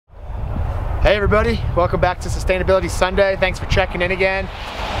Hey everybody, welcome back to Sustainability Sunday. Thanks for checking in again.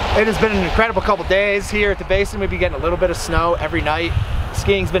 It has been an incredible couple days here at the Basin. We've been getting a little bit of snow every night.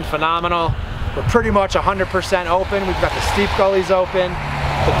 Skiing's been phenomenal. We're pretty much 100% open. We've got the steep gullies open.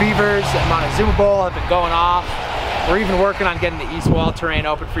 The beavers at Montezuma Bowl have been going off. We're even working on getting the east wall terrain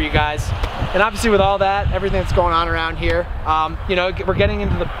open for you guys. And obviously with all that, everything that's going on around here, you know, we're getting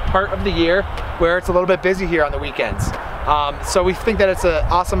into the part of the year where it's a little bit busy here on the weekends. So we think that it's an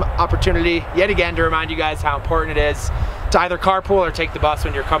awesome opportunity, yet again, to remind you guys how important it is to either carpool or take the bus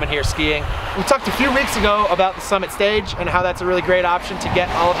when you're coming here skiing. We talked a few weeks ago about the Summit Stage and how that's a really great option to get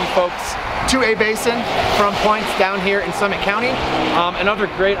all of you folks to A-Basin from points down here in Summit County. Another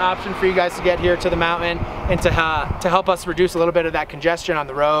great option for you guys to get here to the mountain and to help us reduce a little bit of that congestion on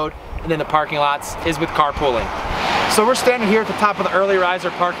the road and in the parking lots is with carpooling. So we're standing here at the top of the early riser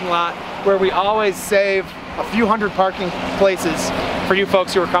parking lot where we always save a few hundred parking places for you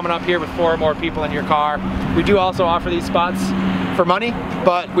folks who are coming up here with 4 or more people in your car. We do also offer these spots for money,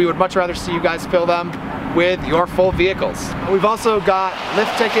 but we would much rather see you guys fill them with your full vehicles. We've also got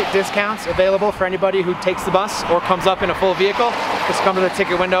lift ticket discounts available for anybody who takes the bus or comes up in a full vehicle. Just come to the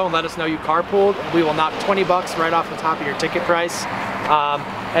ticket window and let us know you carpooled. We will knock 20 bucks right off the top of your ticket price.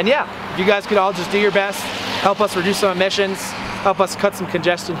 And yeah, if you guys could all just do your best, help us reduce some emissions, help us cut some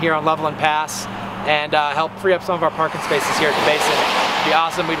congestion here on Level and Pass, and help free up some of our parking spaces here at the Basin. It'd be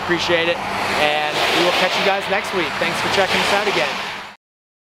awesome, we'd appreciate it. And we will catch you guys next week. Thanks for checking us out again.